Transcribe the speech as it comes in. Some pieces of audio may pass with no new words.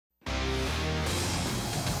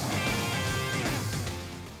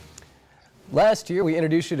Last year, we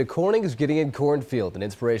introduced you to Corning's Gideon Cornfield, an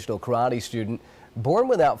inspirational karate student born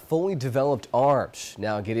without fully developed arms.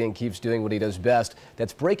 Now Gideon keeps doing what he does best.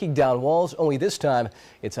 That's breaking down walls, only this time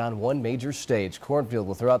it's on one major stage. Cornfield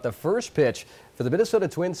will throw out the first pitch for the Minnesota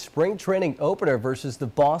Twins spring training opener versus the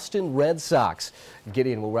Boston Red Sox.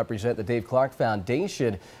 Gideon will represent the Dave Clark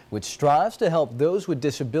Foundation, which strives to help those with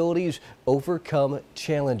disabilities overcome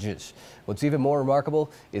challenges. What's even more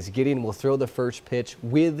remarkable is Gideon will throw the first pitch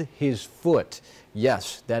with his foot.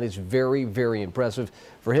 Yes, that is very, very impressive.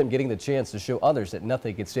 For him, getting the chance to show others that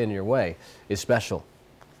nothing can stand in your way is special.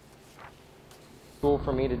 Cool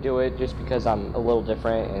for me to do it just because I'm a little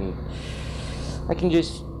different, and I can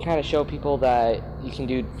just kind of show people that you can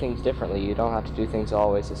do things differently. You don't have to do things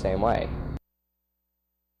always the same way.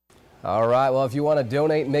 All right, well, if you want to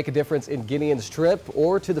donate and make a difference in Gideon's trip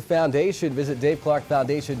or to the foundation, visit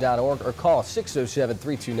DaveClarkFoundation.org or call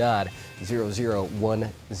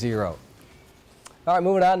 607-329-0010. All right,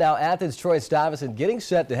 moving on now. Athens' Troy Stuyvesant getting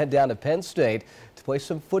set to head down to Penn State to play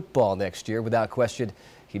some football next year. Without question,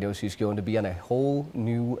 he knows he's going to be on a whole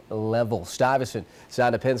new level. Stuyvesant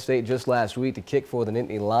signed to Penn State just last week to kick for the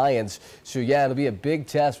Nittany Lions. So, yeah, it'll be a big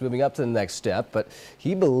test moving up to the next step, but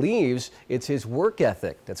he believes it's his work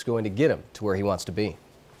ethic that's going to get him to where he wants to be.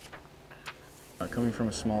 Coming from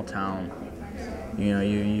a small town, you know,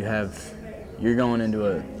 you're going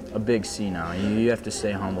into a big C now. You have to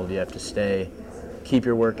stay humbled. You have to keep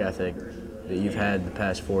your work ethic that you've had the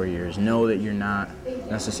past 4 years. Know that you're not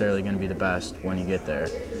necessarily going to be the best when you get there.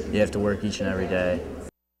 You have to work each and every day.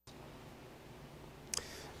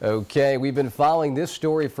 Okay, we've been following this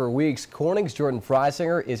story for weeks. Corning's Jordan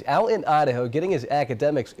Freisinger is out in Idaho getting his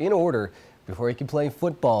academics in order before he can play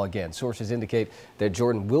football again. Sources indicate that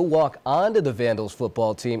Jordan will walk onto the Vandals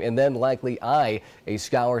football team and then likely eye a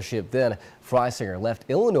scholarship then. Freisinger left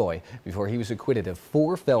Illinois before he was acquitted of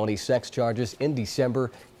 4 felony sex charges in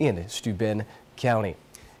December in Steuben County.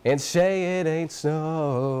 And say it ain't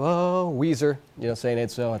so. Weezer, you know, saying it ain't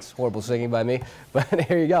so. It's horrible singing by me. But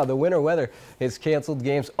here you go. The winter weather has canceled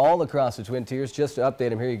games all across the Twin Tiers. Just to update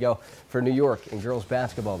them, here you go. For New York in girls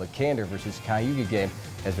basketball, the Candor versus Cayuga game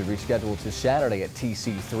has been rescheduled to Saturday at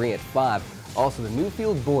TC3 at 5. Also, the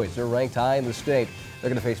Newfield boys are ranked high in the state. They're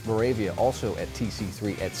going to face Moravia also at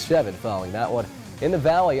TC3 at 7 following that one. In the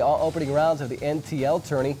Valley, all opening rounds of the NTL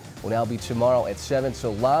tourney will now be tomorrow at 7.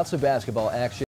 So lots of basketball action.